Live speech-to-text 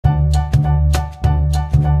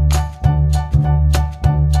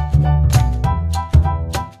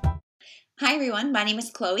Hi everyone, my name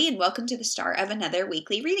is Chloe and welcome to the start of another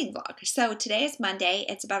weekly reading vlog. So today is Monday,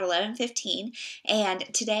 it's about 11:15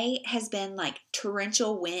 and today has been like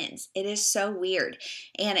torrential winds. It is so weird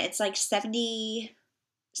and it's like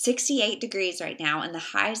 68 degrees right now and the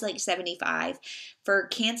high is like 75. For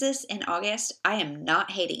Kansas in August, I am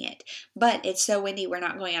not hating it, but it's so windy we're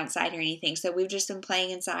not going outside or anything. So we've just been playing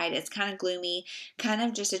inside. It's kind of gloomy, kind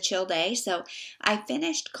of just a chill day. So I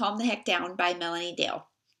finished Calm the Heck Down by Melanie Dale.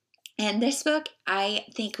 And this book, I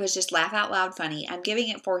think, was just laugh out loud funny. I'm giving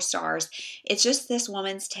it 4 stars. It's just this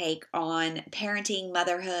woman's take on parenting,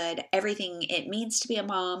 motherhood, everything it means to be a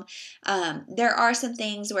mom. There are some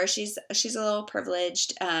things where she's a little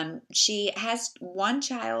privileged. She has one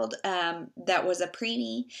child that was a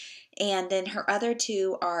preemie, and then her other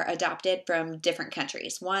 2 are adopted from different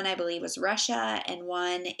countries. One, I believe, was Russia, and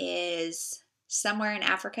one is somewhere in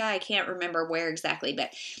Africa. I can't remember where exactly,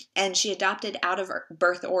 and she adopted out of her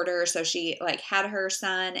birth order. So she like had her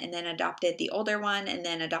son and then adopted the older one and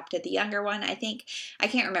then adopted the younger one, I think. I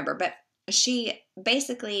can't remember, but she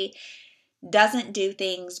basically doesn't do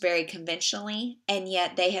things very conventionally, and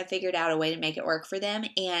yet they have figured out a way to make it work for them.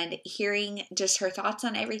 And hearing just her thoughts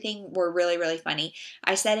on everything were really, really funny.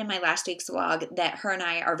 I said in my last week's vlog that her and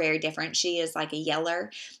I are very different. She is like a yeller.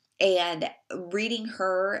 And reading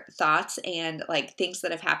her thoughts and like things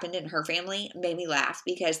that have happened in her family made me laugh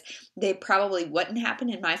because they probably wouldn't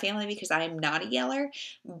happen in my family because I am not a yeller,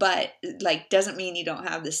 but like doesn't mean you don't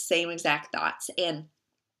have the same exact thoughts. And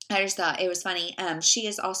I just thought it was funny. She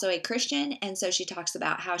is also a Christian, and so she talks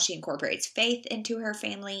about how she incorporates faith into her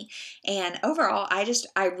family. And overall, I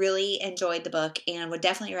really enjoyed the book and would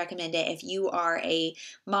definitely recommend it if you are a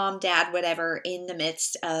mom, dad, whatever, in the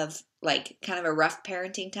midst of like kind of a rough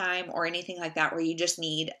parenting time or anything like that where you just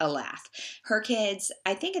need a laugh. Her kids,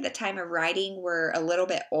 I think at the time of writing, were a little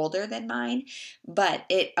bit older than mine, but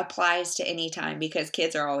it applies to any time because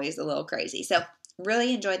kids are always a little crazy. So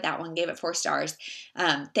really enjoyed that one, gave it 4 stars.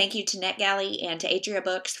 Thank you to NetGalley and to Adria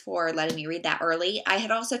Books for letting me read that early. I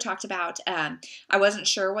had also talked about, I wasn't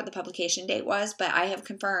sure what the publication date was, but I have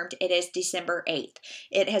confirmed it is December 8th.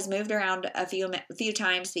 It has moved around a few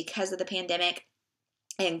times because of the pandemic.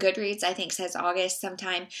 And Goodreads, I think, says August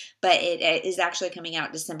sometime, but it is actually coming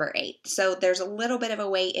out December 8th. So there's a little bit of a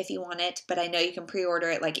wait if you want it, but I know you can pre-order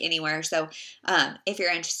it like anywhere. So if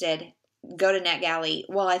you're interested, go to NetGalley.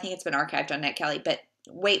 Well, I think it's been archived on NetGalley, but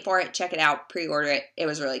wait for it, check it out, pre-order it. It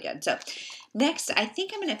was really good. So next, I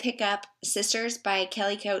think I'm going to pick up Sisters by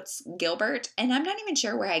Kelly Coates Gilbert, and I'm not even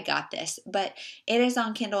sure where I got this, but it is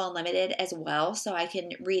on Kindle Unlimited as well, so I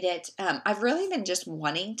can read it. I've really been just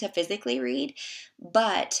wanting to physically read,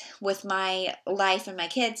 but with my life and my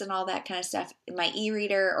kids and all that kind of stuff, my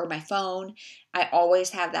e-reader or my phone, I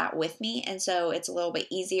always have that with me, and so it's a little bit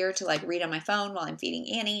easier to like read on my phone while I'm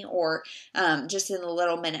feeding Annie or just in the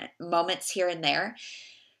little moments here and there.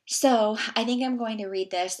 So I think I'm going to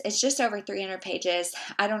read this. It's just over 300 pages.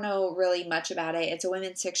 I don't know really much about it. It's a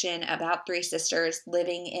women's fiction about 3 sisters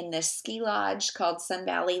living in this ski lodge called Sun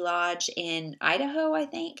Valley Lodge in Idaho, I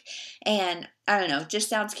think. And I don't know, just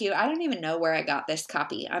sounds cute. I don't even know where I got this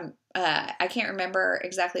copy. I can't remember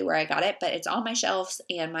exactly where I got it, but it's on my shelves,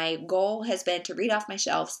 and my goal has been to read off my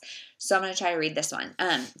shelves, so I'm going to try to read this one.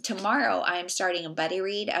 Tomorrow, I'm starting a buddy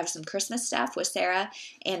read of some Christmas stuff with Sarah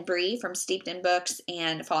and Bree from Steeped in Books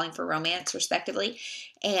and Falling for Romance, respectively.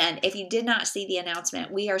 And if you did not see the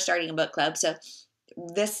announcement, we are starting a book club, so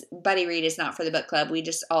this buddy read is not for the book club. We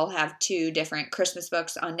just all have 2 different Christmas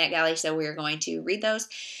books on NetGalley, so we're going to read those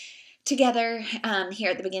together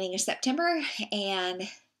here at the beginning of September, and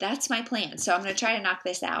that's my plan. So I'm going to try to knock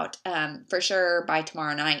this out for sure by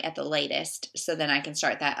tomorrow night at the latest, so then I can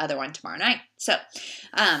start that other one tomorrow night. So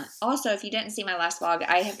also, if you didn't see my last vlog,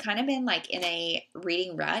 I have kind of been like in a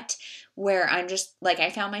reading rut where I'm just like, I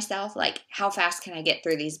found myself like, how fast can I get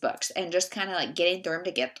through these books, and just kind of like getting through them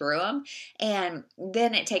to get through them, and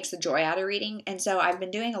then it takes the joy out of reading. And so I've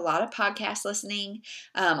been doing a lot of podcast listening,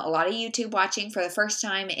 a lot of YouTube watching. For the first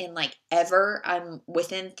time in like ever, I'm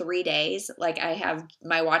within 3 days. Like I have,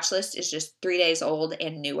 my watch list is just 3 days old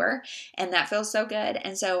and newer, and that feels so good.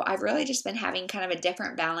 And so I've really just been having kind of a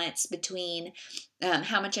different balance between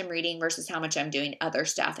how much I'm reading versus how much I'm doing other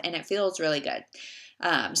stuff, and it feels really good.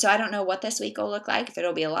 So I don't know what this week will look like, if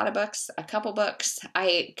it'll be a lot of books, a couple books.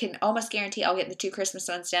 I can almost guarantee I'll get the 2 Christmas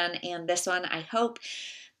ones done, and this one, I hope.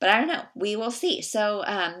 But I don't know. We will see. So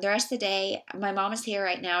the rest of the day, my mom is here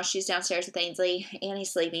right now. She's downstairs with Ainsley.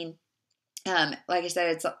 Annie's sleeping. Like I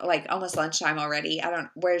said, it's like almost lunchtime already.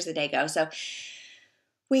 Where does the day go? So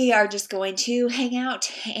we are just going to hang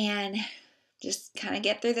out and just kind of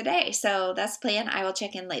get through the day. So that's the plan. I will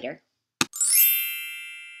check in later.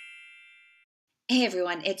 Hey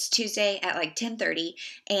everyone, it's Tuesday at like 10:30,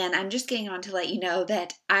 and I'm just getting on to let you know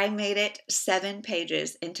that I made it 7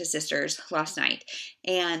 pages into Sisters last night,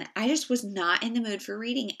 and I just was not in the mood for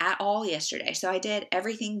reading at all yesterday, so I did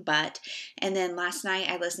everything but, and then last night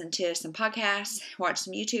I listened to some podcasts, watched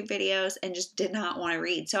some YouTube videos, and just did not want to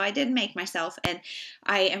read, so I did make myself, and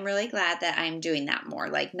I am really glad that I'm doing that more,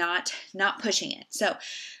 like not pushing it. So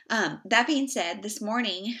that being said, this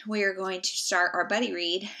morning we are going to start our buddy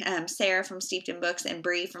read. Sarah from Steeped in Books and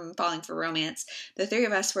Bree from Falling for Romance. The three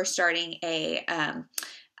of us were starting a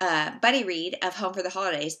buddy read of Home for the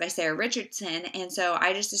Holidays by Sarah Richardson, and so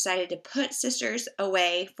I just decided to put Sisters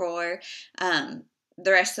away for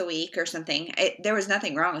the rest of the week or something. There was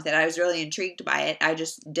nothing wrong with it. I was really intrigued by it. I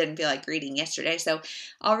just didn't feel like reading yesterday, so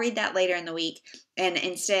I'll read that later in the week. And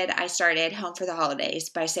instead, I started Home for the Holidays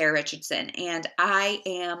by Sarah Richardson, and I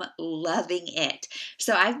am loving it.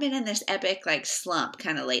 So I've been in this epic like slump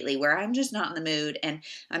kind of lately where I'm just not in the mood, and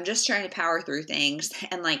I'm just trying to power through things,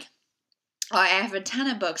 and like I have a ton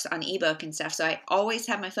of books on ebook and stuff, so I always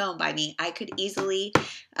have my phone by me. I could easily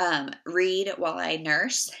read while I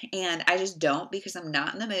nurse, and I just don't because I'm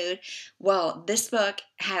not in the mood. Well, this book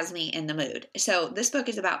has me in the mood. So this book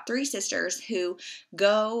is about 3 sisters who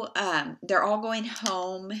go, they're all going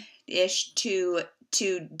home-ish to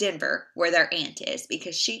Denver where their aunt is,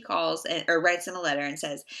 because she calls or writes them a letter and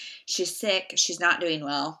says she's sick, she's not doing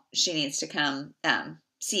well, she needs to come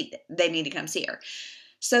they need to come see her.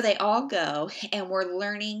 So they all go, and we're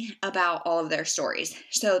learning about all of their stories.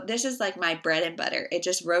 So this is like my bread and butter. It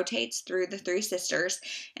just rotates through the 3 sisters,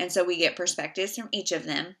 and so we get perspectives from each of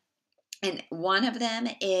them. And one of them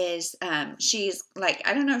is, she's like,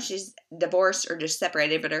 I don't know if she's divorced or just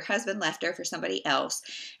separated, but her husband left her for somebody else.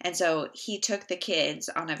 And so he took the kids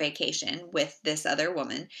on a vacation with this other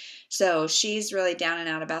woman. So she's really down and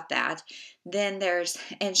out about that. Then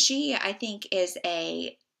she, I think, is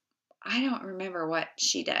I don't remember what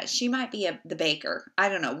she does. She might be the baker. I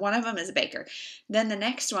don't know. One of them is a baker. Then the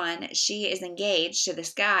next one, she is engaged to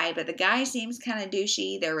this guy, but the guy seems kind of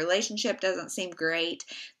douchey. Their relationship doesn't seem great.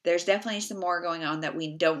 There's definitely some more going on that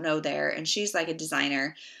we don't know there, and she's like a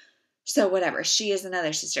designer. So whatever, she is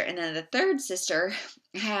another sister. And then the third sister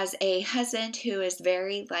has a husband who is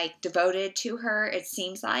very like devoted to her, it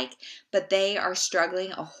seems like, but they are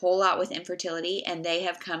struggling a whole lot with infertility, and they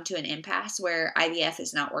have come to an impasse where IVF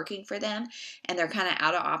is not working for them, and they're kind of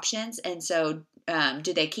out of options. And so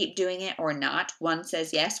do they keep doing it or not? One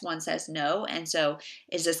says yes, one says no. And so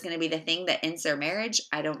is this going to be the thing that ends their marriage?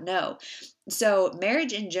 I don't know. So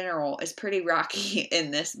marriage in general is pretty rocky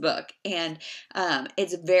in this book, and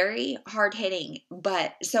it's very hard hitting.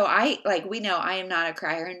 But so we know I am not a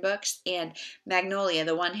crier in books, and Magnolia,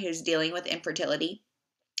 the one who's dealing with infertility,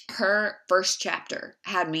 her first chapter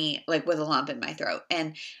had me like with a lump in my throat,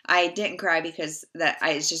 and I didn't cry because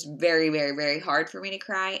it's just very, very, very hard for me to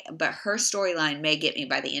cry. But her storyline may get me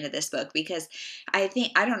by the end of this book, because I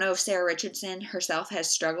don't know if Sarah Richardson herself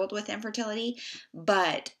has struggled with infertility,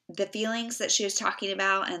 but the feelings that she was talking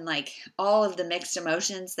about, and like all of the mixed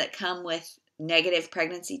emotions that come with negative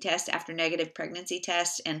pregnancy test after negative pregnancy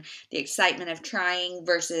test, and the excitement of trying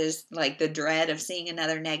versus like the dread of seeing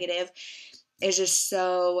another negative, is just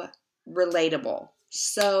so relatable.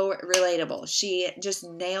 So relatable. She just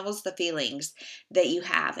nails the feelings that you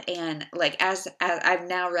have. And like as I've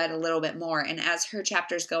now read a little bit more, and as her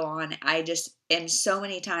chapters go on, I just am so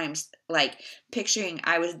many times like picturing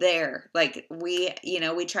I was there. Like we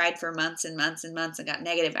tried for months and months and months and got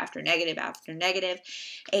negative after negative after negative.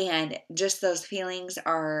 And just those feelings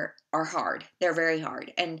are hard. They're very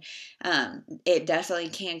hard. And it definitely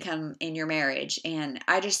can come in your marriage. And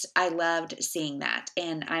I loved seeing that.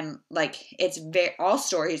 And I'm like, all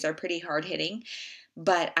stories are pretty hard hitting,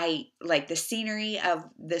 but I like the scenery of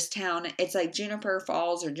this town. It's like Juniper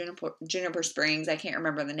Falls or Juniper Springs. I can't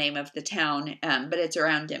remember the name of the town, but it's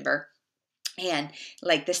around Denver. And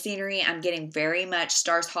like the scenery, I'm getting very much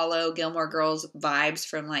Stars Hollow, Gilmore Girls vibes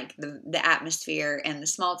from like the atmosphere and the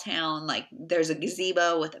small town. Like there's a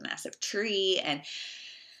gazebo with a massive tree, and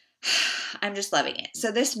I'm just loving it.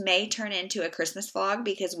 So this may turn into a Christmas vlog,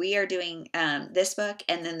 because we are doing this book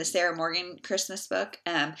and then the Sarah Morgan Christmas book.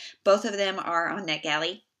 Both of them are on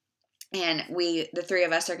NetGalley. And the 3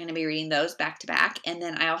 of us are going to be reading those back to back. And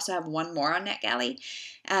then I also have one more on NetGalley.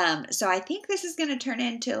 So I think this is going to turn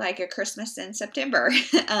into like a Christmas in September.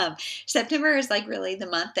 September is like really the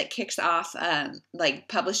month that kicks off like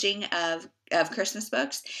publishing of Christmas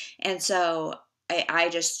books. And so I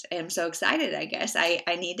just am so excited, I guess.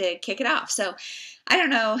 I need to kick it off. So I don't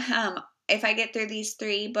know if I get through these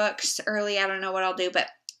 3 books early, I don't know what I'll do, but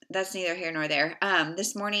that's neither here nor there.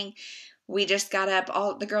 This morning we just got up,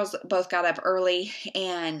 all the girls both got up early,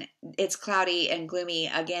 and it's cloudy and gloomy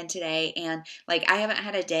again today. And like, I haven't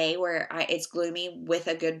had a day where it's gloomy with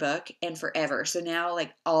a good book in forever. So now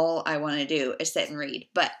like all I want to do is sit and read.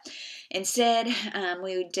 But instead,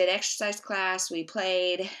 we did exercise class. We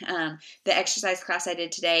played. The exercise class I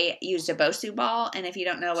did today used a Bosu ball, and if you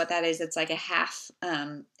don't know what that is, it's like a half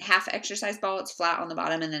exercise ball. It's flat on the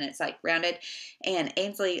bottom, and then it's like rounded. And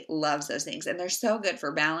Ainsley loves those things, and they're so good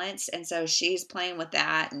for balance. And so she's playing with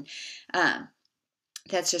that, and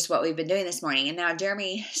that's just what we've been doing this morning. And now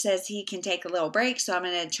Jeremy says he can take a little break, so I'm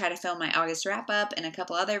going to try to film my August wrap-up and a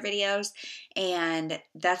couple other videos, and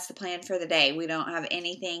that's the plan for the day. We don't have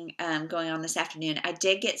anything going on this afternoon. I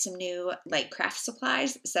did get some new like craft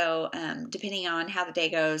supplies, so depending on how the day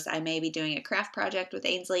goes, I may be doing a craft project with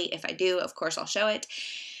Ainsley. If I do, of course, I'll show it.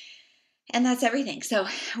 And that's everything, so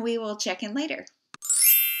we will check in later.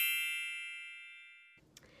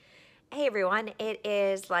 Hey everyone, it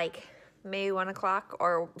is like maybe 1 o'clock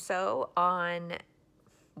or so on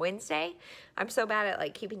Wednesday. I'm so bad at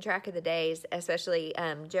like keeping track of the days, especially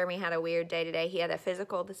Jeremy had a weird day today. He had a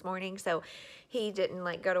physical this morning, so he didn't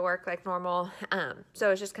like go to work like normal. So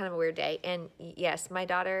it was just kind of a weird day. And yes, my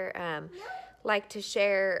daughter liked to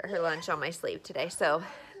share her lunch on my sleeve today, so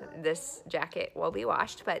this jacket will be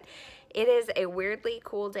washed. But it is a weirdly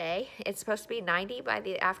cool day. It's supposed to be 90 by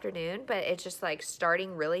the afternoon, but it's just like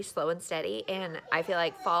starting really slow and steady, and I feel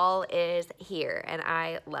like fall is here, and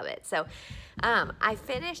I love it. So I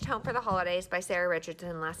finished Home for the Holidays by Sarah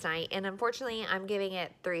Richardson last night, and unfortunately I'm giving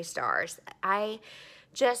it 3 stars.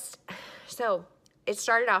 So it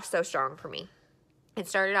started off so strong for me. It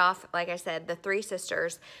started off, like I said, the 3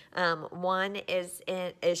 sisters. One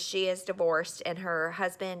she is divorced, and her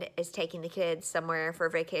husband is taking the kids somewhere for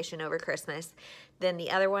vacation over Christmas. Then the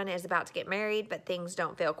other one is about to get married, but things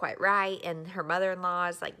don't feel quite right, and her mother-in-law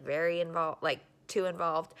is like very involved, like too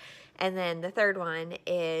involved. And then the third one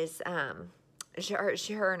is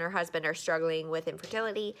her and her husband are struggling with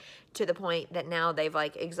infertility to the point that now they've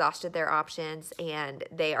like exhausted their options, and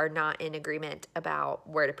they are not in agreement about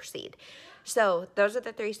where to proceed. So those are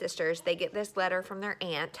the 3 sisters. They get this letter from their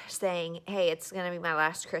aunt saying, hey, it's going to be my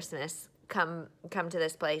last Christmas. Come to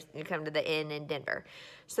this place. You come to the inn in Denver.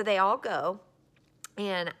 So they all go,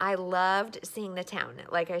 and I loved seeing the town.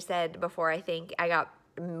 Like I said before, I think I got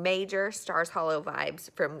major Stars Hollow vibes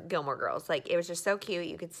from Gilmore Girls. Like, it was just so cute.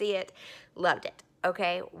 You could see it. Loved it.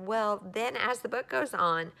 Okay, well, then as the book goes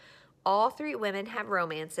on, all 3 women have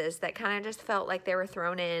romances that kind of just felt like they were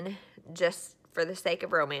thrown in just for the sake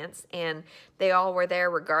of romance, and they all were there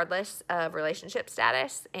regardless of relationship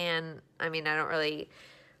status. And I mean, I don't really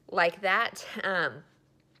like that.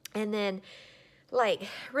 And then like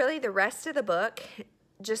really the rest of the book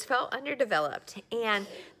just felt underdeveloped. And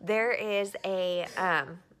there is a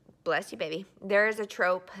bless you, baby, there is a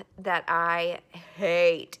trope that I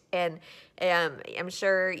hate, and I'm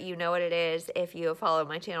sure you know what it is if you have followed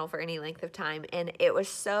my channel for any length of time. And it was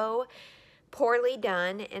so poorly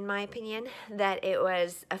done, in my opinion, that it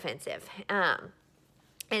was offensive. And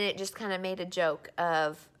it just kind of made a joke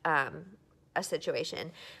of a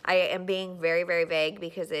situation. I am being very, very vague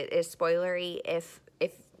because it is spoilery if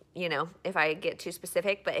you know, if I get too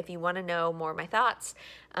specific. But if you want to know more of my thoughts,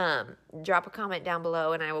 drop a comment down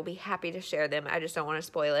below and I will be happy to share them. I just don't want to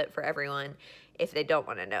spoil it for everyone if they don't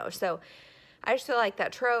want to know. So I just feel like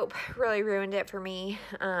that trope really ruined it for me.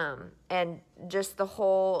 And just the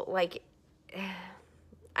whole, like,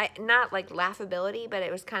 not like laughability, but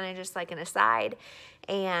it was kind of just like an aside,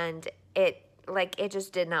 and it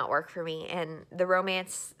just did not work for me. And the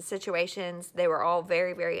romance situations, they were all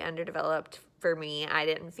very, very underdeveloped for me. I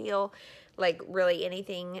didn't feel like really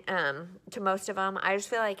anything to most of them. I just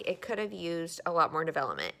feel like it could have used a lot more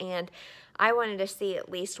development, and I wanted to see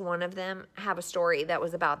at least one of them have a story that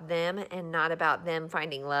was about them and not about them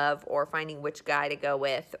finding love or finding which guy to go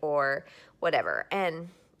with or whatever. And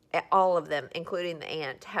all of them, including the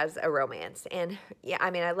aunt, has a romance. And yeah,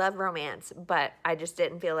 I mean, I love romance, but I just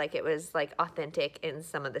didn't feel like it was like authentic in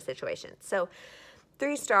some of the situations. So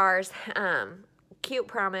 3 stars. Cute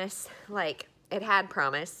promise, like it had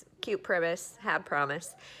promise, cute premise, had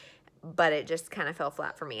promise, but it just kind of fell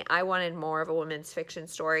flat for me. I wanted more of a women's fiction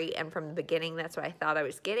story, and from the beginning, that's what I thought I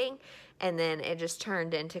was getting. And then it just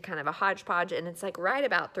turned into kind of a hodgepodge, and it's like right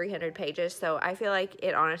about 300 pages. So I feel like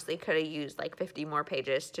it honestly could have used like 50 more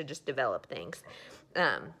pages to just develop things.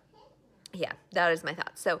 Yeah, that is my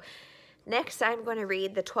thoughts. So Next, I'm going to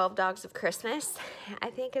read The 12 Dogs of Christmas,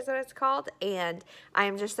 I think is what it's called, and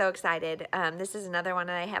I'm just so excited. This is another one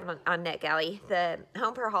that I have on NetGalley. The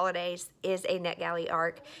Home for Holidays is a NetGalley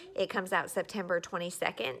ARC. It comes out September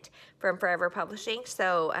 22nd from Forever Publishing,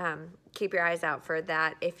 so keep your eyes out for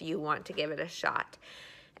that if you want to give it a shot.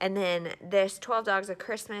 And then this 12 Dogs of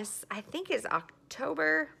Christmas, I think is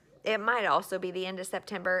October. It might also be the end of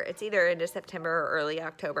September. It's either end of September or early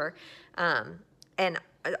October. And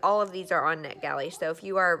all of these are on NetGalley, so if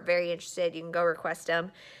you are very interested, you can go request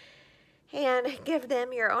them and give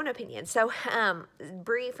them your own opinion. So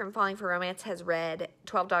Bree from Falling for Romance has read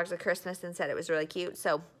 12 Dogs of Christmas and said it was really cute,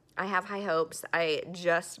 so I have high hopes. I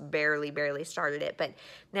just barely started it, but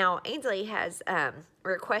now Ainsley has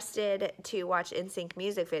requested to watch NSYNC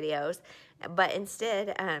music videos, but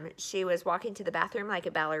instead she was walking to the bathroom like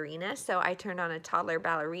a ballerina, so I turned on a toddler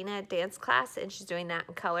ballerina dance class, and she's doing that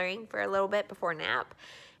and coloring for a little bit before nap.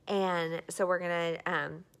 And so we're gonna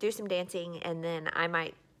do some dancing, and then I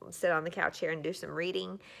might sit on the couch here and do some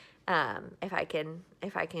reading if I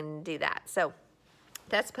can do that. So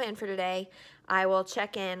that's the plan for today. I will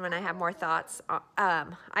check in when I have more thoughts.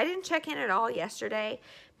 I didn't check in at all yesterday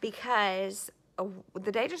because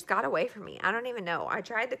the day just got away from me. I don't even know. I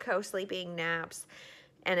tried the co-sleeping naps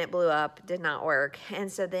and it blew up, did not work.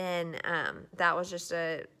 And so then that was just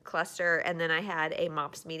a cluster. And then I had a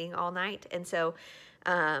MOPS meeting all night. And so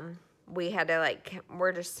we had to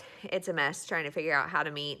it's a mess trying to figure out how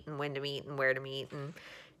to meet and when to meet and where to meet and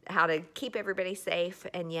how to keep everybody safe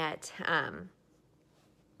and yet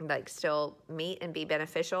still meet and be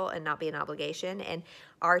beneficial and not be an obligation. And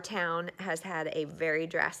our town has had a very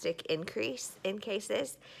drastic increase in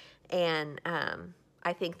cases, and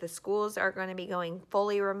I think the schools are going to be going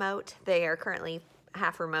fully remote. They are currently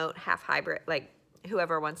half remote, half hybrid. Like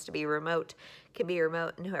whoever wants to be remote can be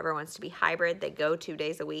remote, and whoever wants to be hybrid, they go 2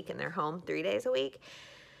 days a week and they're home 3 days a week.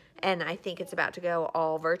 And I think it's about to go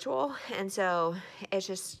all virtual. And so it's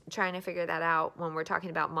just trying to figure that out when we're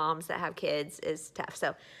talking about moms that have kids is tough.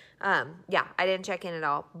 So, yeah, I didn't check in at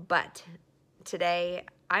all. But today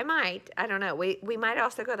I don't know. We might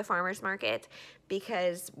also go to the farmer's market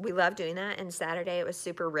because we love doing that. And Saturday it was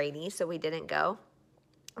super rainy, so we didn't go.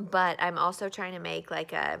 But I'm also trying to make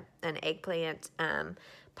like an eggplant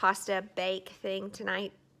pasta bake thing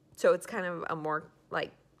tonight. So it's kind of a more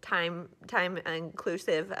like time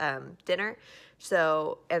inclusive dinner.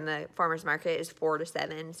 So, and the farmer's market is 4 to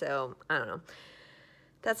 7. So I don't know.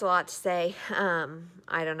 That's a lot to say.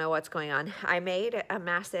 I don't know what's going on. I made a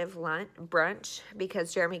massive brunch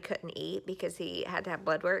because Jeremy couldn't eat because he had to have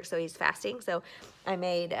blood work, so he's fasting. So I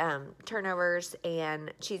made turnovers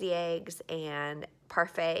and cheesy eggs and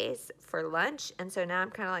parfaits for lunch. And so now I'm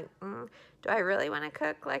kind of like, do I really want to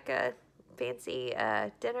cook like a fancy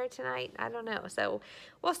dinner tonight? I don't know. So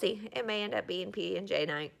we'll see. It may end up being P&J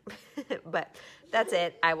night. But that's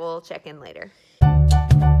it. I will check in later.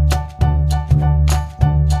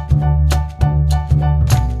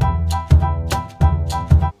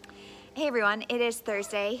 Hey everyone, it is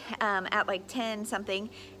Thursday at like 10 something.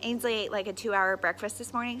 Ainsley ate like a 2-hour breakfast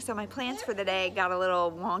this morning, so my plans for the day got a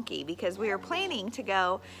little wonky because we were planning to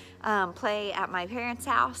go play at my parents'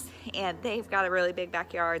 house, and they've got a really big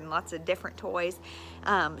backyard and lots of different toys.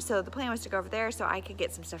 So the plan was to go over there so I could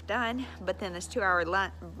get some stuff done, but then this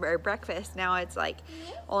 2-hour breakfast, now it's like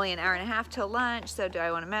only an hour and a half till lunch, so do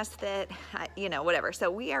I want to mess with it? You know, whatever.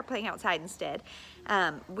 So we are playing outside instead.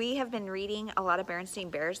 We have been reading a lot of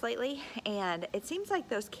Berenstain Bears lately, and it seems like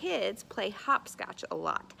those kids play hopscotch a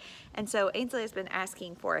lot. And so Ainsley has been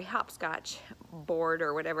asking for a hopscotch board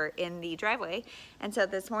or whatever in the driveway. And so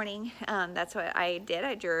this morning, that's what I did.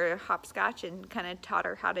 I drew a hopscotch and kind of taught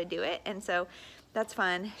her how to do it. And so that's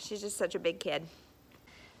fun. She's just such a big kid.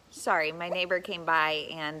 Sorry, my neighbor came by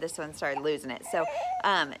and this one started losing it. So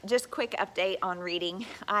just quick update on reading.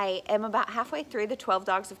 I am about halfway through the 12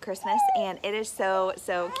 Dogs of Christmas, and it is so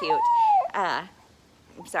cute. I'm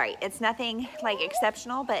sorry, it's nothing like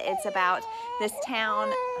exceptional, but it's about this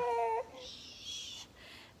town.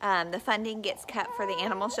 The funding gets cut for the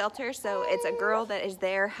animal shelter, so it's a girl that is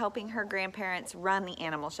there helping her grandparents run the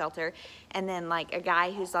animal shelter, and then like a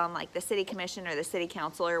guy who's on like the city commission or the city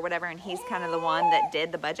council or whatever, and he's kind of the one that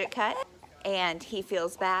did the budget cut, and he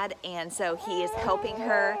feels bad, and so he is helping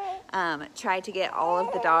her try to get all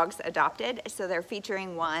of the dogs adopted. So they're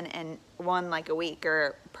featuring one like a week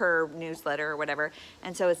or per newsletter or whatever,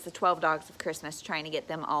 and so it's the 12 Dogs of Christmas, trying to get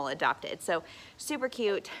them all adopted. So super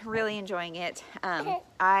cute, really enjoying it.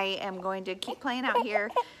 I am going to keep playing out here,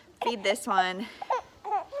 feed this one,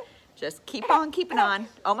 just keep on keeping on.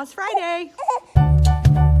 Almost Friday.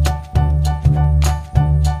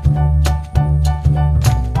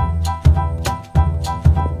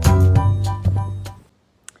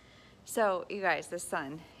 So you guys, the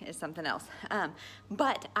sun is something else.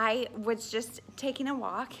 But I was just taking a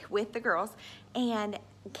walk with the girls and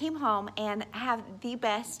came home and have the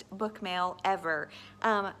best book mail ever.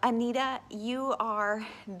 Anita, you are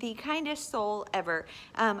the kindest soul ever.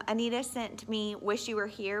 Anita sent me Wish You Were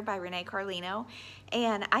Here by Renee Carlino,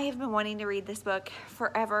 and I have been wanting to read this book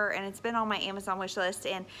forever, and it's been on my Amazon wish list,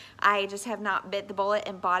 and I just have not bit the bullet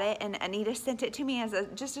and bought it, and Anita sent it to me as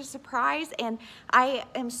just a surprise, and I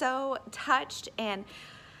am so touched, and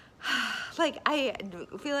like I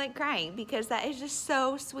feel like crying because that is just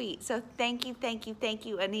so sweet. So thank you,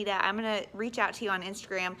 Anita. I'm gonna reach out to you on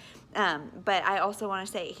Instagram, but I also want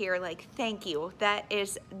to say it here, like, thank you. That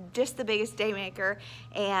is just the biggest day maker,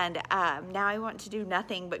 and now I want to do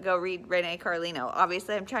nothing but go read Renee Carlino.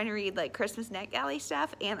 Obviously, I'm trying to read like Christmas NetGalley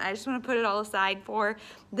stuff, and I just want to put it all aside for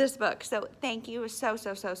this book. So thank you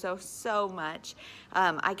so much.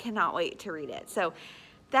 I cannot wait to read it. So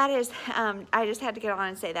that is, I just had to get on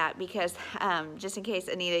and say that because just in case,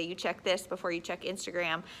 Anita, you check this before you check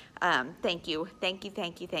Instagram, thank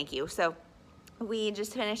you. So we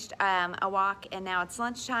just finished a walk, and now it's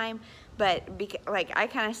lunchtime, but like I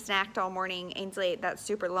kind of snacked all morning. Ainsley ate that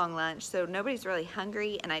super long lunch, so nobody's really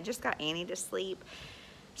hungry, and I just got Annie to sleep.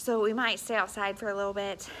 So we might stay outside for a little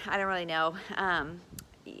bit. I don't really know.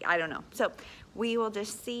 I don't know. So we will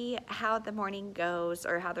just see how the morning goes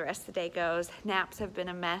or how the rest of the day goes. Naps have been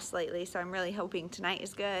a mess lately, so I'm really hoping tonight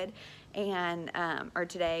is good, and or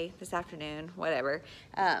today, this afternoon, whatever.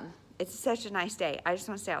 It's such a nice day. I just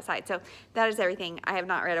want to stay outside. So that is everything. I have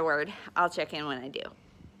not read a word. I'll check in when I do.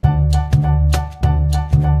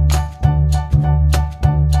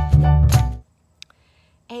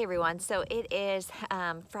 Hey everyone, so it is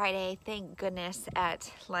Friday, thank goodness, at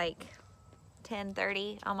like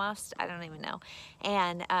 10:30 almost, I don't even know,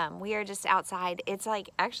 and we are just outside. It's like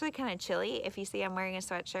actually kind of chilly. If you see, I'm wearing a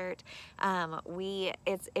sweatshirt.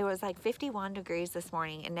 It was like 51 degrees this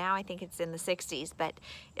morning, and now I think it's in the 60s, but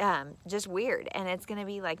just weird, and it's gonna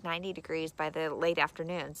be like 90 degrees by the late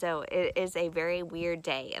afternoon. So it is a very weird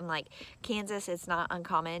day, and like Kansas, it's not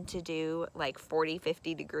uncommon to do like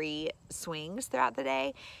 40-50 degree swings throughout the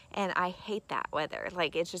day, and I hate that weather.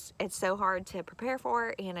 Like it's so hard to prepare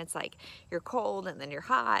for, and it's like you're cold and then you're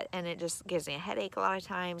hot, and it just gives me a headache a lot of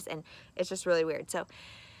times, and it's just really weird. So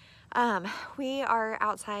we are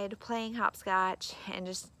outside playing hopscotch and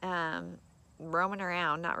just roaming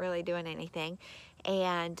around, not really doing anything,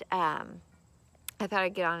 and I thought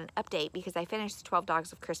I'd get on an update because I finished 12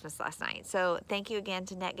 Dogs of Christmas last night. So thank you again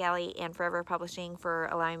to NetGalley and Forever Publishing for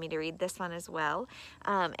allowing me to read this one as well.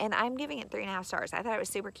 And I'm giving it 3.5 stars. I thought it was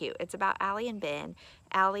super cute. It's about Allie and Ben.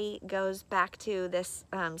 Allie goes back to this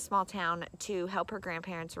small town to help her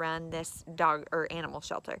grandparents run this dog or animal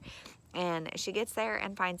shelter. And she gets there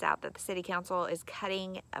and finds out that the city council is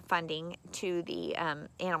cutting funding to the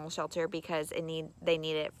animal shelter because they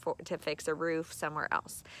need it to fix a roof somewhere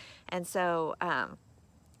else. And so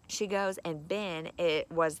she goes, and Ben,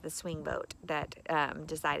 it was the swing boat that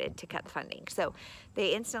decided to cut the funding. So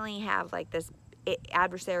they instantly have like this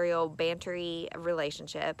adversarial, bantery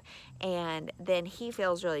relationship, and then he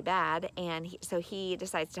feels really bad, and so he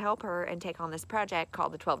decides to help her and take on this project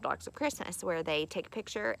called the 12 Dogs of Christmas, where they take a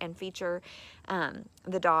picture and feature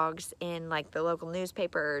the dogs in like the local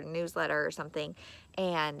newspaper, newsletter or something,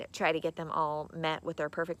 and try to get them all met with their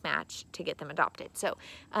perfect match to get them adopted. So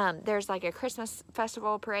there's like a Christmas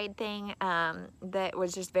festival parade thing that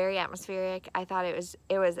was just very atmospheric. I thought it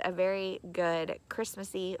was a very good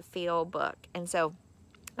Christmassy feel book. And so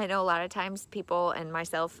I know a lot of times people, and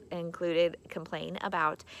myself included, complain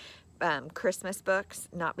about Christmas books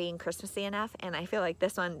not being Christmassy enough, and I feel like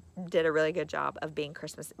this one did a really good job of being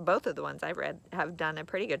Christmas. Both of the ones I've read have done a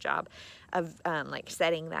pretty good job of like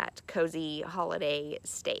setting that cozy holiday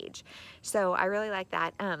stage. So I really like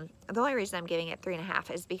that. The only reason I'm giving it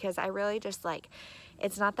 3.5 is because I really just like,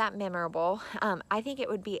 it's not that memorable. I think it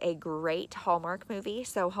would be a great Hallmark movie.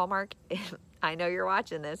 So Hallmark, I know you're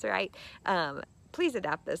watching this, right? Please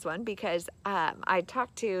adapt this one, because I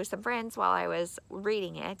talked to some friends while I was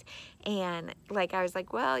reading it, and like I was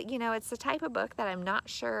like, well, you know, it's the type of book that I'm not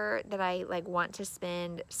sure that I like want to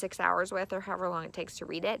spend 6 hours with, or however long it takes to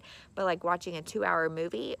read it, but like watching a 2-hour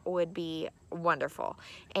movie would be wonderful.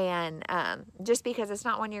 And just because it's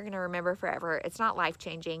not one you're going to remember forever, it's not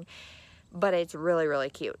life-changing, but it's really, really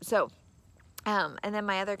cute. So and then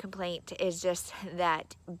my other complaint is just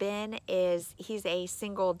that Ben he's a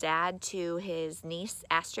single dad to his niece,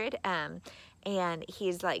 Astrid, And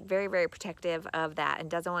he's like very, very protective of that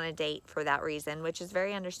and doesn't want to date for that reason, which is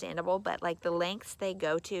very understandable. But like the lengths they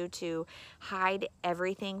go to hide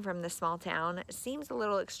everything from the small town seems a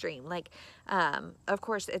little extreme. Like, of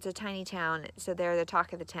course, it's a tiny town, so they're the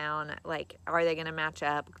talk of the town. Like, are they going to match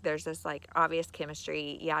up? There's this like obvious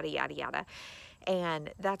chemistry, yada, yada, yada.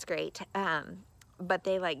 And that's great. But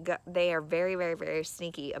they are very, very, very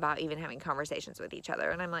sneaky about even having conversations with each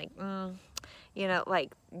other. And I'm like, you know,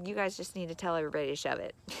 like, you guys just need to tell everybody to shove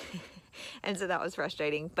it. And so that was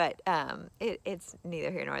frustrating, but it's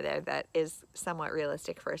neither here nor there. That is somewhat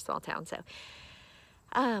realistic for a small town. So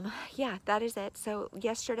yeah, that is it. So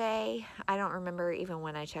yesterday, I don't remember even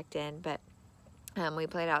when I checked in, but we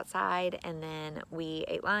played outside, and then we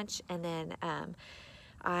ate lunch, and then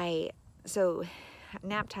so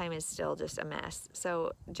nap time is still just a mess.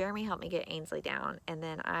 So Jeremy helped me get Ainsley down, and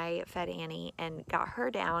then I fed Annie and got her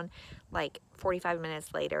down like 45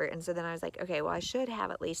 minutes later. And so then I was like, okay, well, I should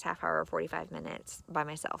have at least half hour or 45 minutes by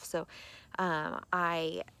myself. So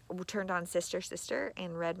I turned on Sister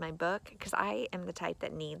and read my book, because I am the type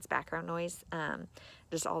that needs background noise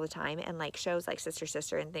just all the time. And like shows like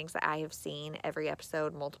Sister and things that I have seen every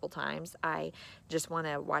episode multiple times, I just want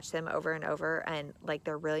to watch them over and over, and like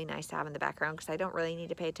they're really nice to have in the background because I don't really need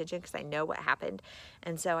to pay attention because I know what happened.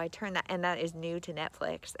 And so I turned that, and that is new to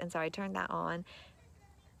Netflix, and so I turned that on.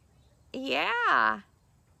 Yeah.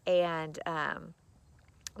 And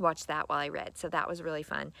watched that while I read. So that was really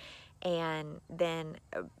fun. And then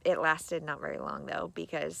it lasted not very long though,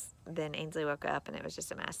 because then Ainsley woke up and it was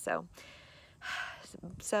just a mess.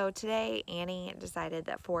 So today Annie decided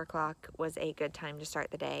that 4 o'clock was a good time to start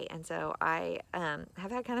the day. And so I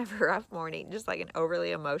have had kind of a rough morning, just like an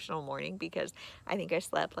overly emotional morning, because I think I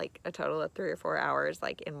slept like a total of 3 or 4 hours,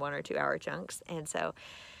 like in 1 or 2 hour chunks. And so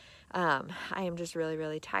I am just really,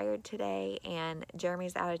 really tired today, and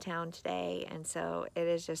Jeremy's out of town today. And so it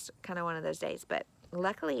is just kind of one of those days, but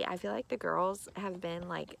luckily I feel like the girls have been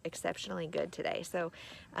like exceptionally good today. So,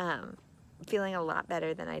 feeling a lot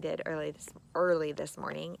better than I did early this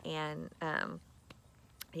morning. And,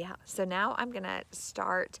 yeah, so now I'm going to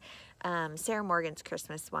start Sarah Morgan's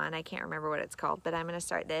Christmas one. I can't remember what it's called, but I'm going to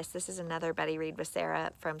start this. This is another Buddy Read with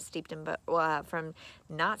Sarah from from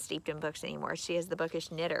not Steeped in Books anymore. She is the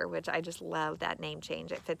Bookish Knitter, which I just love that name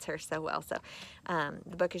change. It fits her so well. So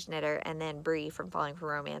the Bookish Knitter, and then Bree from Falling for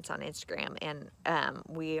Romance on Instagram. And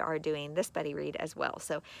we are doing this Buddy Read as well.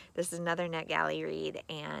 So this is another NetGalley read,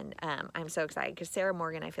 and I'm so excited because Sarah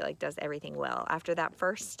Morgan, I feel like, does everything well. After that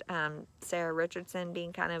first Sarah Richardson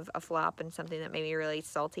being kind of a flop and something that made me really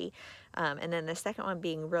salty, and then the second one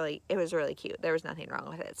being it was really cute. There was nothing wrong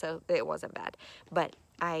with it, so it wasn't bad. But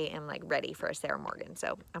I am like ready for a Sarah Morgan,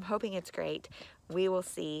 so I'm hoping it's great. We will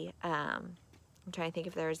see. I'm trying to think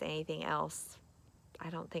if there's anything else. I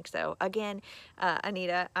don't think so. Again,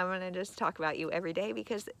 Anita, I'm going to just talk about you every day,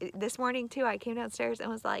 because this morning too, I came downstairs and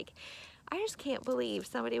was like, I just can't believe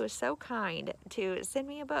somebody was so kind to send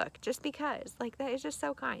me a book just because. Like, that is just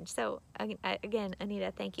so kind. So again,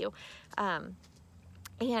 Anita, thank you.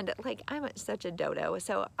 And like, I'm such a dodo,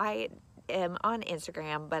 so I am on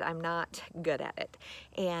Instagram, but I'm not good at it.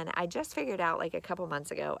 And I just figured out like a couple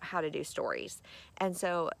months ago how to do stories. And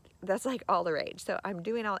so that's like all the rage. So I'm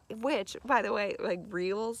doing which, by the way, like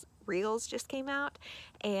Reels just came out,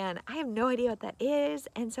 and I have no idea what that is.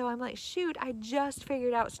 And so I'm like, shoot, I just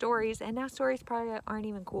figured out stories, and now stories probably aren't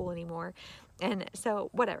even cool anymore. And so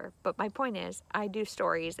whatever. But my point is, I do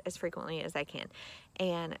stories as frequently as I can.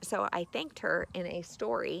 And so I thanked her in a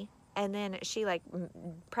story, and then she like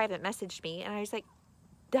private messaged me, and I was like,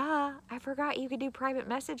 duh, I forgot you could do private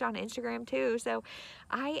message on Instagram too. So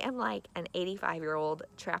I am like an 85-year-old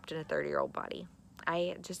trapped in a 30-year-old body.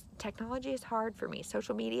 Technology is hard for me.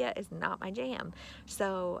 Social media is not my jam.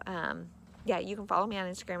 So, yeah, you can follow me on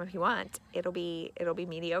Instagram if you want. It'll be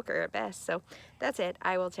mediocre at best. So that's it.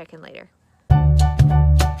 I will check in later.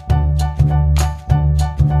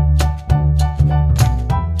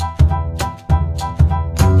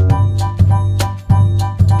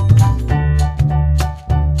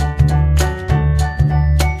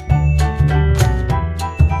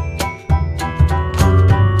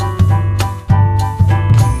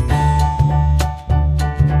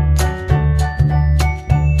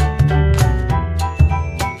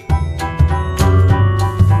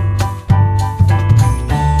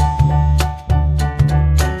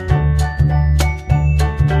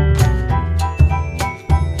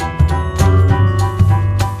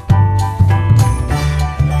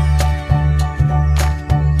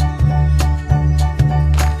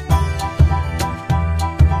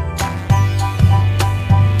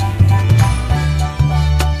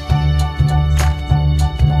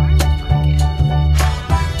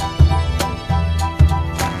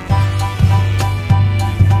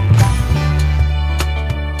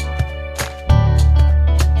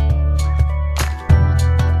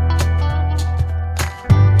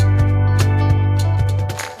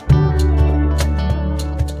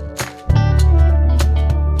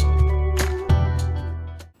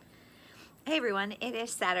 Hey everyone, it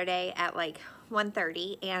is Saturday at like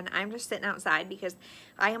 1:30 and I'm just sitting outside because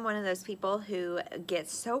I am one of those people who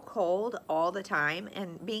gets so cold all the time,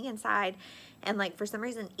 and being inside and like for some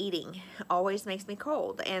reason eating always makes me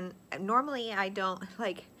cold. And normally I don't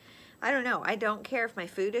like, I don't know, I don't care if my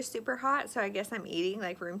food is super hot, so I guess I'm eating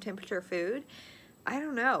like room temperature food. I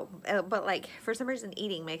don't know, but like for some reason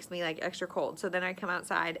eating makes me like extra cold. So then I come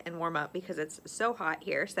outside and warm up because it's so hot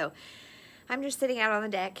here. So I'm just sitting out on the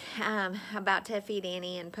deck, about to feed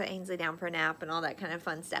Annie and put Ainsley down for a nap and all that kind of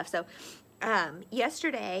fun stuff. So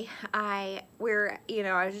yesterday I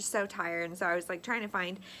was just so tired, and so I was like trying to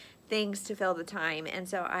find things to fill the time, and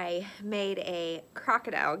so I made a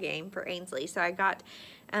crocodile game for Ainsley. So I got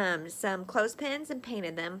some clothespins and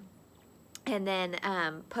painted them, and then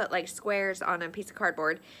put like squares on a piece of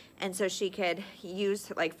cardboard, and so she could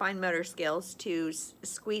use like fine motor skills to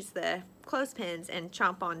squeeze the clothespins and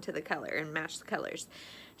chomp onto the color and match the colors.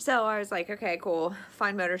 So I was like, okay, cool,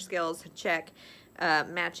 fine motor skills, check,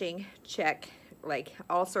 matching, check, like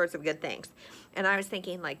all sorts of good things. And I was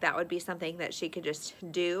thinking like that would be something that she could just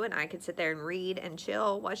do, and I could sit there and read and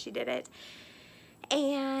chill while she did it.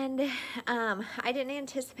 And I didn't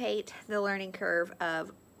anticipate the learning curve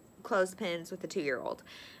of clothespins with a 2-year-old.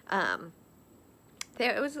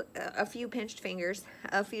 It was a few pinched fingers,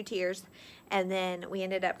 a few tears, and then we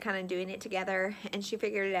ended up kind of doing it together, and she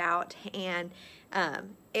figured it out, and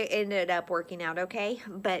it ended up working out okay.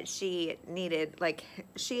 But she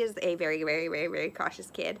is a very, very, very, very cautious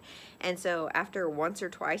kid, and so after once or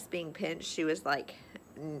twice being pinched, she was like,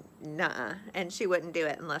 nuh-uh, and she wouldn't do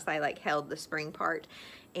it unless I like held the spring part,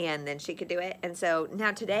 and then she could do it. And so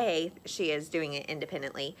now today she is doing it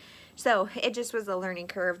independently. So it just was a learning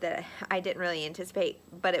curve that I didn't really anticipate,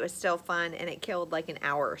 but it was still fun, and it killed like an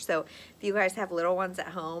hour. So if you guys have little ones at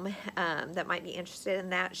home that might be interested in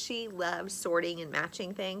that, she loves sorting and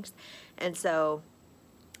matching things, and so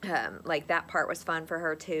like that part was fun for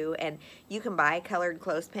her too. And you can buy colored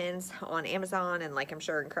clothespins on Amazon and like I'm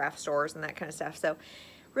sure in craft stores and that kind of stuff. So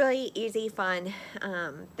really easy, fun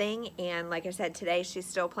thing. And like I said, today she's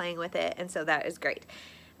still playing with it, and so that is great.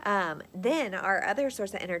 Then our other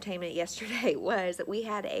source of entertainment yesterday was we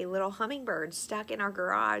had a little hummingbird stuck in our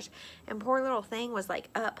garage, and poor little thing was like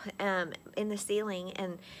up in the ceiling,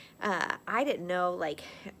 and I didn't know, like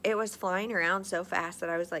it was flying around so fast that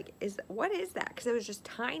I was like, what is that? Because it was just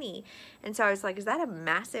tiny. And so I was like, is that a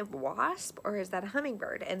massive wasp or is that a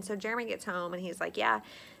hummingbird? And so Jeremy gets home and he's like, yeah,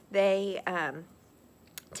 they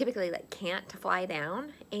typically like can't fly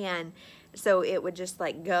down, and so it would just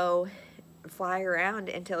like go fly around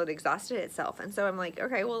until it exhausted itself. And so I'm like,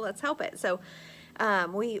 okay, well, let's help it. So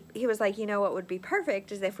he was like, you know what would be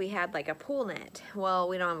perfect is if we had like a pool net. Well,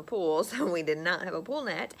 we don't have a pool, so we did not have a pool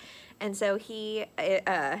net. And so he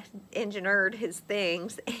engineered his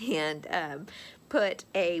things and put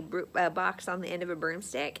a box on the end of a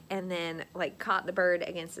broomstick, and then like caught the bird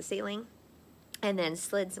against the ceiling, and then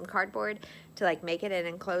slid some cardboard to like make it an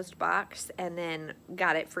enclosed box, and then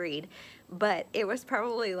got it freed. But it was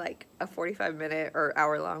probably like a 45-minute or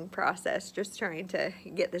hour-long process just trying to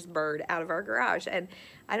get this bird out of our garage. And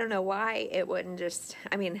I don't know why it wouldn't just,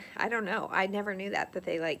 I mean, I don't know. I never knew that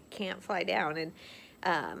they like can't fly down. And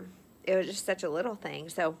it was just such a little thing.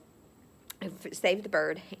 So I saved the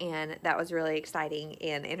bird, and that was really exciting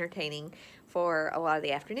and entertaining for a lot of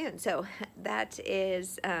the afternoon. So that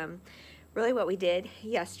is really what we did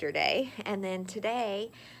yesterday. And then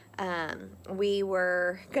today we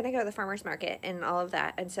were gonna go to the farmer's market and all of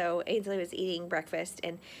that, and so Ainsley was eating breakfast,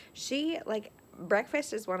 and she like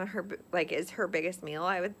breakfast is one of her is her biggest meal,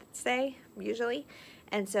 I would say, usually.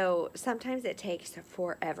 And so sometimes it takes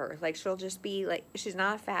forever. Like she'll just be like, she's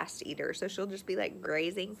not a fast eater, so she'll just be like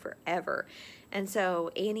grazing forever. And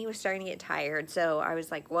so Annie was starting to get tired, so I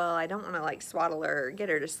was like, well, I don't want to like swaddle her or get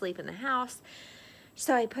her to sleep in the house.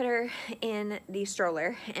 So I put her in the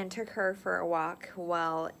stroller and took her for a walk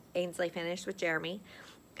while Ainsley finished with Jeremy.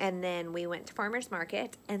 And then we went to farmer's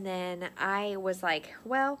market, and then I was like,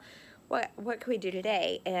 well, what can we do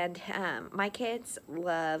today? And my kids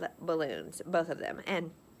love balloons, both of them.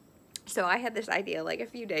 And so I had this idea like a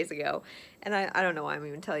few days ago, and I don't know why I'm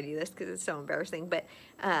even telling you this because it's so embarrassing, but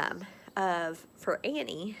for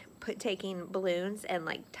Annie, taking balloons and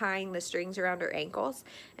like tying the strings around her ankles,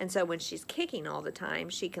 and so when she's kicking all the time,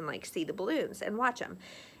 she can like see the balloons and watch them.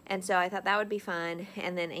 And so I thought that would be fun,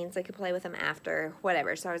 and then Ainsley could play with them after,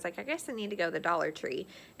 whatever. So I was like, I guess I need to go to the Dollar Tree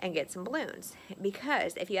and get some balloons,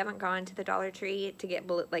 because if you haven't gone to the Dollar Tree to get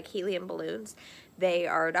like helium balloons, they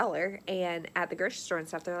are $1, and at the grocery store and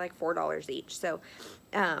stuff, they're like $4 each. So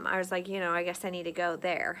I was like, I guess I need to go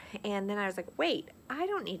there. And then I was like, wait, I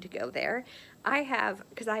don't need to go there.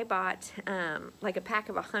 Because I bought like a pack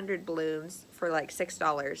of 100 balloons for like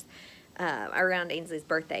 $6 around Ainsley's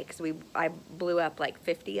birthday, because I blew up like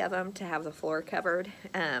 50 of them to have the floor covered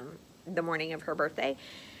the morning of her birthday.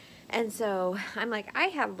 And so I'm like, I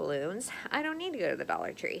have balloons. I don't need to go to the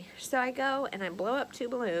Dollar Tree. So I go and I blow up 2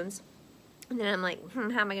 balloons. And then I'm like, how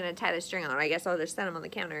am I going to tie the string on? I guess I'll just set them on the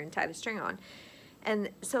counter and tie the string on. And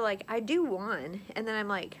so, like, I do one, and then I'm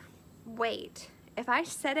like, wait, if I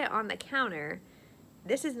set it on the counter,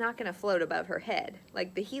 this is not going to float above her head.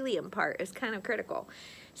 Like, the helium part is kind of critical.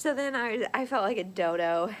 So then I felt like a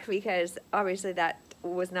dodo, because obviously that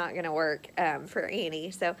was not going to work for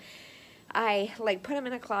Annie. So I, like, put them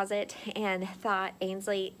in a closet and thought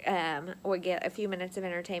Ainsley would get a few minutes of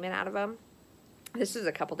entertainment out of them. This was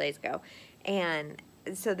a couple days ago. And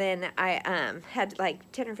so then I had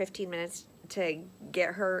like 10 or 15 minutes to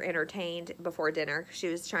get her entertained before dinner. She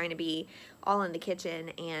was trying to be all in the kitchen,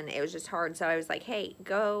 and it was just hard. So I was like, hey,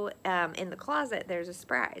 go in the closet. There's a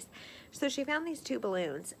surprise. So she found these 2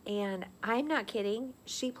 balloons, and I'm not kidding.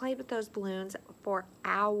 She played with those balloons for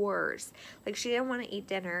hours. Like, she didn't want to eat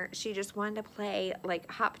dinner. She just wanted to play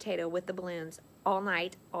like hot potato with the balloons all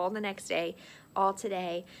night, all the next day, all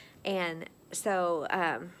today. And so,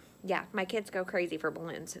 yeah, my kids go crazy for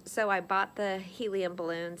balloons. So I bought the helium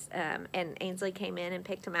balloons, and Ainsley came in and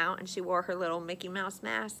picked them out, and she wore her little Mickey Mouse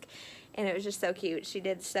mask, and it was just so cute. She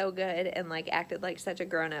did so good and, like, acted like such a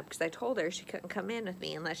grown-up, because I told her she couldn't come in with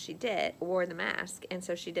me unless she wore the mask, and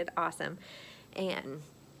so she did awesome. And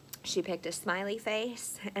she picked a smiley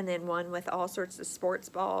face, and then one with all sorts of sports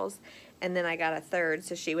balls, and then I got a third,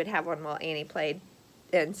 so she would have one while Annie played,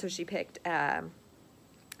 and so she picked a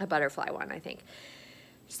butterfly one, I think.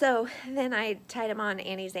 So then I tied them on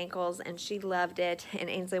Annie's ankles, and she loved it, and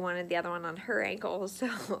Ainsley wanted the other one on her ankles,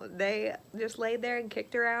 so they just laid there and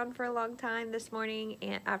kicked around for a long time this morning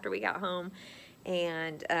after we got home,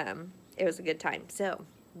 and it was a good time. So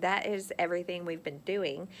that is everything we've been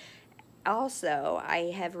doing. Also,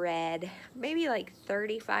 I have read maybe like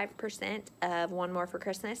 35% of One More for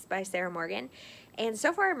Christmas by Sarah Morgan, and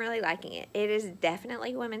so far I'm really liking it. It is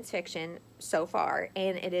definitely women's fiction so far,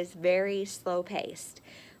 and it is very slow-paced.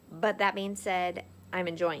 But that being said, I'm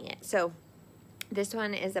enjoying it. So this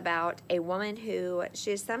one is about a woman who,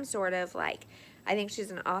 she's some sort of like, I think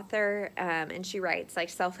she's an author, and she writes like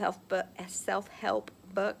self-help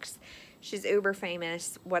books. She's uber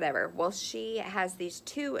famous, whatever. Well, she has these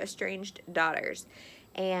 2 estranged daughters.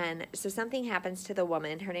 And so something happens to the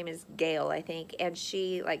woman. Her name is Gail, I think. And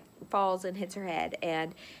she, like, falls and hits her head.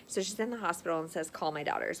 And so she's in the hospital and says, call my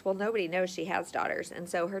daughters. Well, nobody knows she has daughters. And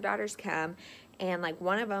so her daughters come. And, like,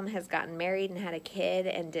 one of them has gotten married and had a kid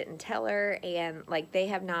and didn't tell her. And, like, they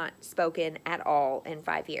have not spoken at all in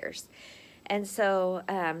 5 years. And so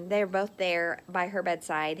they're both there by her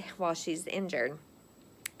bedside while she's injured.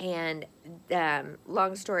 And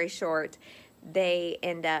long story short, they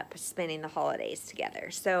end up spending the holidays together.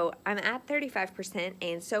 So I'm at 35%,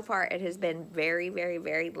 and so far it has been very, very,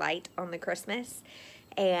 very light on the Christmas.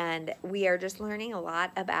 And we are just learning a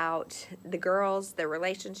lot about the girls, their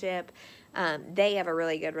relationship. They have a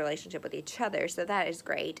really good relationship with each other, so that is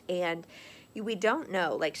great. And we don't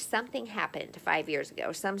know, like, something happened 5 years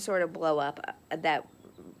ago, some sort of blow up that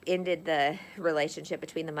ended the relationship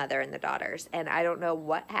between the mother and the daughters, and I don't know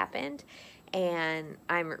what happened, and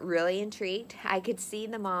I'm really intrigued. I could see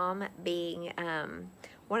the mom being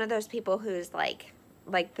one of those people who's like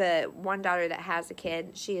the one daughter that has a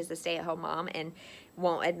kid. She is a stay-at-home mom and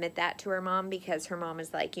won't admit that to her mom, because her mom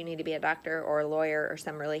is like, you need to be a doctor or a lawyer or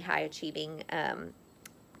some really high-achieving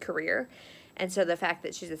career. And so the fact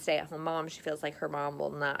that she's a stay-at-home mom, she feels like her mom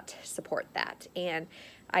will not support that. And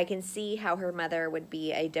I can see how her mother would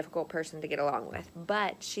be a difficult person to get along with.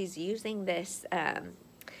 But she's using this,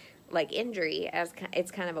 like, injury as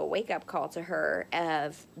it's kind of a wake-up call to her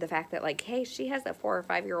of the fact that, like, hey, she has a 4 or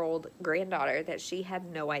 5-year-old granddaughter that she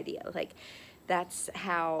had no idea. Like, that's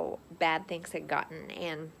how bad things had gotten.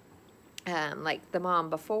 And, like, the mom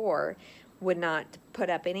before would not put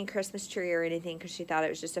up any Christmas tree or anything because she thought it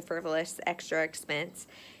was just a frivolous extra expense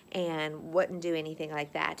and wouldn't do anything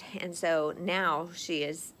like that. And so now she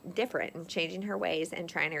is different and changing her ways and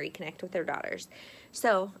trying to reconnect with her daughters.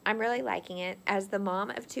 So I'm really liking it. As the mom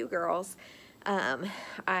of 2 girls,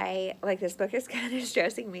 I like this book is kind of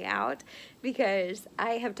stressing me out because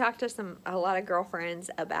I have talked to a lot of girlfriends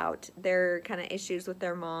about their kind of issues with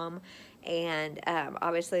their mom, and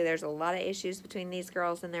obviously there's a lot of issues between these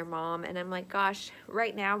girls and their mom, and I'm like, gosh,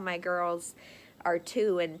 right now my girls are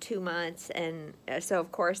 2 and 2 months, and so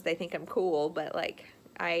of course they think I'm cool, but like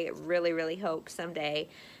I really, really hope someday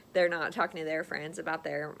they're not talking to their friends about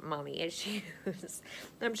their mommy issues.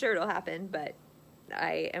 I'm sure it'll happen, but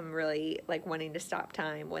I am really like wanting to stop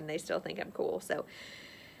time when they still think I'm cool. So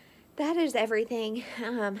that is everything.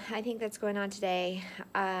 I think that's going on today.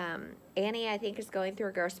 Annie, I think, is going through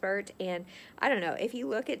a growth spurt, and I don't know, if you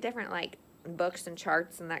look at different like books and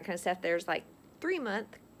charts and that kind of stuff, there's like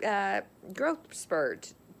 3-month growth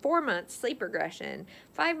spurt, 4-month sleep regression,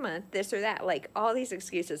 5-month this or that, like all these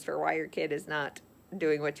excuses for why your kid is not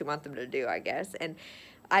doing what you want them to do, I guess. And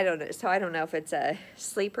I don't know. So I don't know if it's a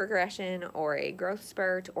sleep regression or a growth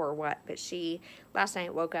spurt or what. But she last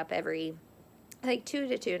night woke up every like 2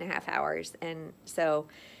 to 2.5 hours, and so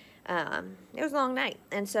it was a long night.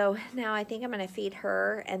 And so now I think I'm going to feed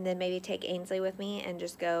her and then maybe take Ainsley with me and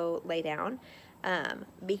just go lay down.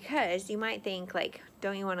 Because you might think like,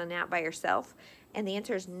 don't you want to nap by yourself? And the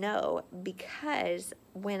answer is no, because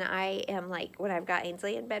when I've got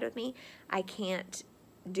Ainsley in bed with me, I can't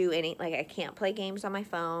do I can't play games on my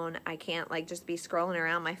phone. I can't like just be scrolling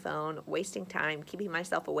around my phone, wasting time, keeping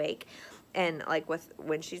myself awake. And like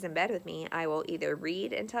when she's in bed with me, I will either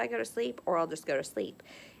read until I go to sleep or I'll just go to sleep.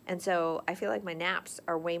 And so I feel like my naps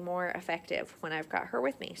are way more effective when I've got her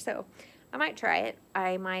with me. So I might try it.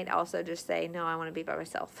 I might also just say, no, I want to be by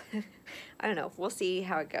myself. I don't know. We'll see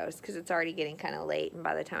how it goes because it's already getting kind of late. And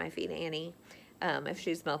by the time I feed Annie, if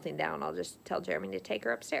she's melting down, I'll just tell Jeremy to take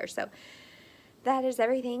her upstairs. So that is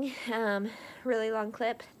everything. Really long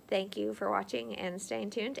clip. Thank you for watching and staying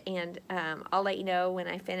tuned. And I'll let you know when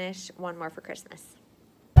I finish One More for Christmas.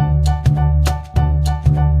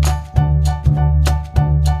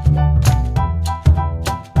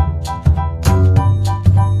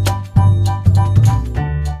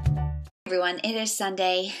 Everyone, it is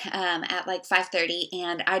Sunday at like 5:30,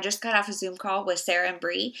 and I just got off a Zoom call with Sarah and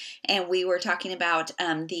Bree, and we were talking about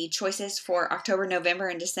the choices for October, November,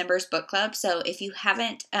 and December's book club. So if you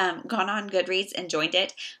haven't gone on Goodreads and joined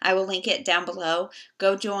it, I will link it down below.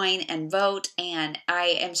 Go join and vote, and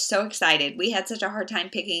I am so excited. We had such a hard time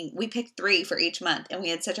picking. We picked 3 for each month, and we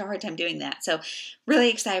had such a hard time doing that. So really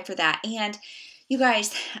excited for that. And you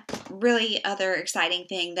guys, really other exciting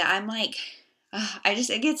thing that I'm like, I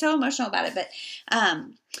get so emotional about it, but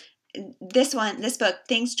this book,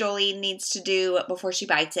 Things Jolie Needs to Do Before She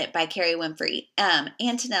Bites It by Carrie Winfrey.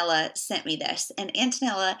 Antonella sent me this, and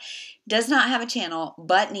Antonella does not have a channel,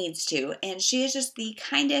 but needs to, and she is just the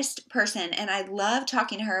kindest person, and I love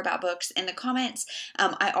talking to her about books in the comments.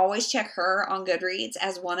 I always check her on Goodreads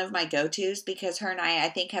as one of my go-tos because her and I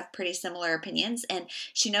think, have pretty similar opinions, and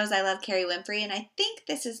she knows I love Carrie Winfrey, and I think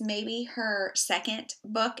this is maybe her second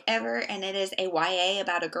book ever, and it is a YA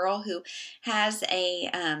about a girl who has a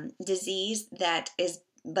disease that is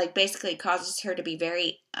like basically causes her to be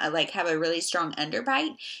very have a really strong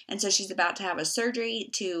underbite, and so she's about to have a surgery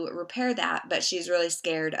to repair that, but she's really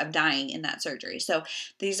scared of dying in that surgery. So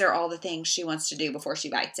these are all the things she wants to do before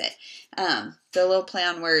she bites it. The little play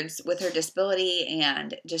on words with her disability,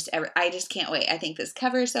 and I just can't wait. I think this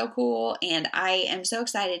cover is so cool, and I am so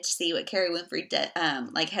excited to see what Carrie Winfrey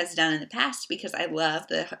has done in the past because I love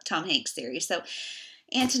the Tom Hanks series. So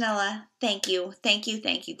Antonella, thank you.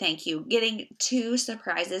 Getting 2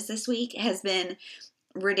 surprises this week has been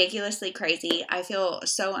ridiculously crazy. I feel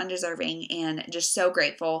so undeserving and just so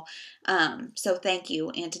grateful. So thank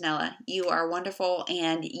you, Antonella. You are wonderful,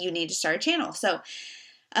 and you need to start a channel. So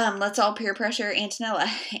let's all peer pressure Antonella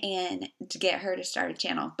and to get her to start a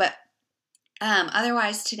channel. But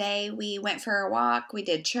otherwise, today we went for a walk. We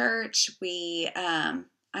did church.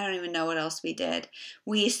 I don't even know what else we did.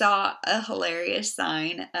 We saw a hilarious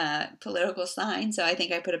sign, political sign, so I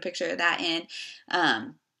think I put a picture of that in.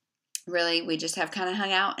 Really, we just have kind of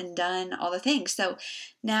hung out and done all the things. So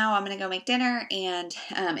now I'm going to go make dinner, and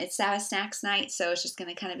it's Sabbath snacks night, so it's just going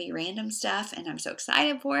to kind of be random stuff, and I'm so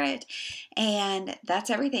excited for it. And that's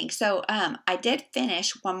everything. So I did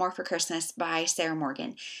finish One More for Christmas by Sarah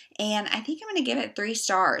Morgan, and I think I'm going to give it 3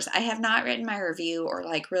 stars. I have not written my review or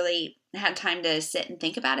really had time to sit and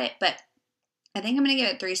think about it, but I think I'm going to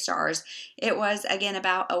give it 3 stars. It was, again,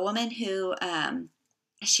 about a woman who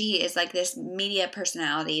she is like this media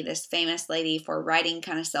personality, this famous lady for writing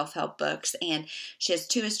kind of self-help books, and she has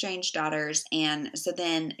 2 estranged daughters, and so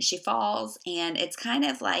then she falls, and it's kind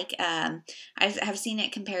of like, I have seen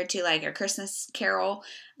it compared to like A Christmas Carol,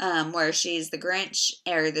 where she's the Grinch,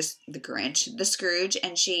 or the Scrooge,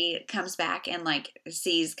 and she comes back and like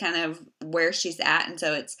sees kind of where she's at, and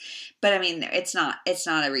so but I mean, it's not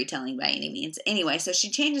a retelling by any means. Anyway, so she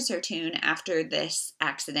changes her tune after this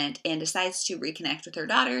accident and decides to reconnect with her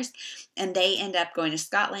daughters, and they end up going to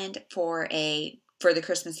Scotland for the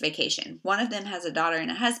Christmas vacation. One of them has a daughter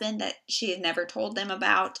and a husband that she had never told them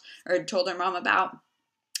about, or told her mom about.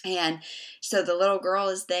 And so the little girl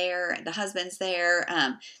is there, the husband's there.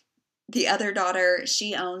 The other daughter,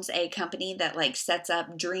 she owns a company that like sets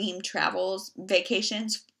up dream travels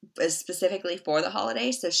vacations specifically for the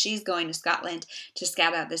holidays. So she's going to Scotland to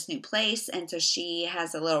scout out this new place. And so she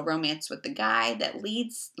has a little romance with the guy that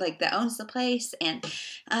owns the place. And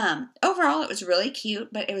overall, it was really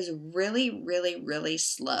cute, but it was really, really, really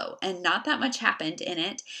slow. And not that much happened in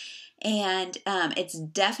it. And it's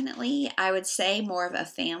definitely, I would say, more of a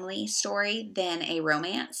family story than a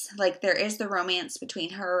romance. Like, there is the romance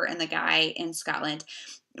between her and the guy in Scotland,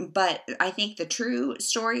 but I think the true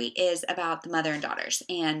story is about the mother and daughters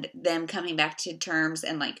and them coming back to terms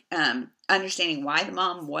and like understanding why the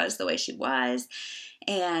mom was the way she was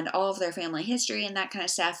and all of their family history and that kind of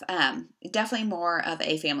stuff. Definitely more of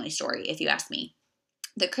a family story, if you ask me.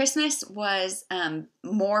 The Christmas was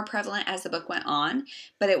more prevalent as the book went on,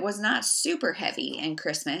 but it was not super heavy in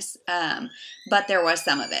Christmas, but there was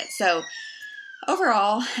some of it. So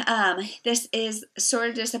overall, this is sort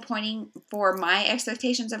of disappointing for my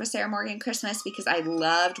expectations of a Sarah Morgan Christmas, because I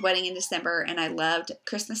loved Wedding in December and I loved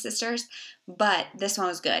Christmas Sisters, but this one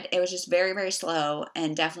was good. It was just very, very slow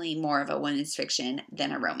and definitely more of a women's fiction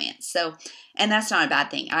than a romance. So, and that's not a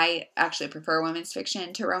bad thing. I actually prefer women's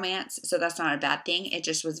fiction to romance, so that's not a bad thing. It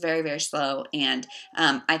just was very, very slow, and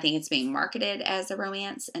I think it's being marketed as a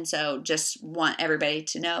romance, and so just want everybody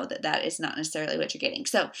to know that that is not necessarily what you're getting.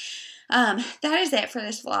 So, that is it for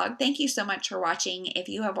this vlog. Thank you so much for watching. If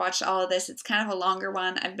you have watched all of this, it's kind of a longer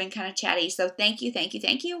one. I've been kind of chatty, so thank you, thank you,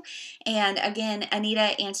 thank you. And again,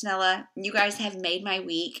 Anita, Antonella, you guys have made my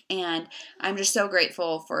week, and I'm just so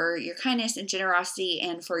grateful for your kindness and generosity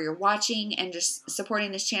and for your watching and just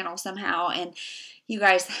supporting this channel somehow. And you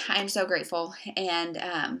guys, I'm so grateful,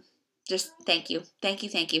 and just thank you, thank you,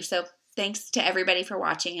 thank you. So thanks to everybody for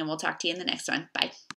watching, and we'll talk to you in the next one. Bye.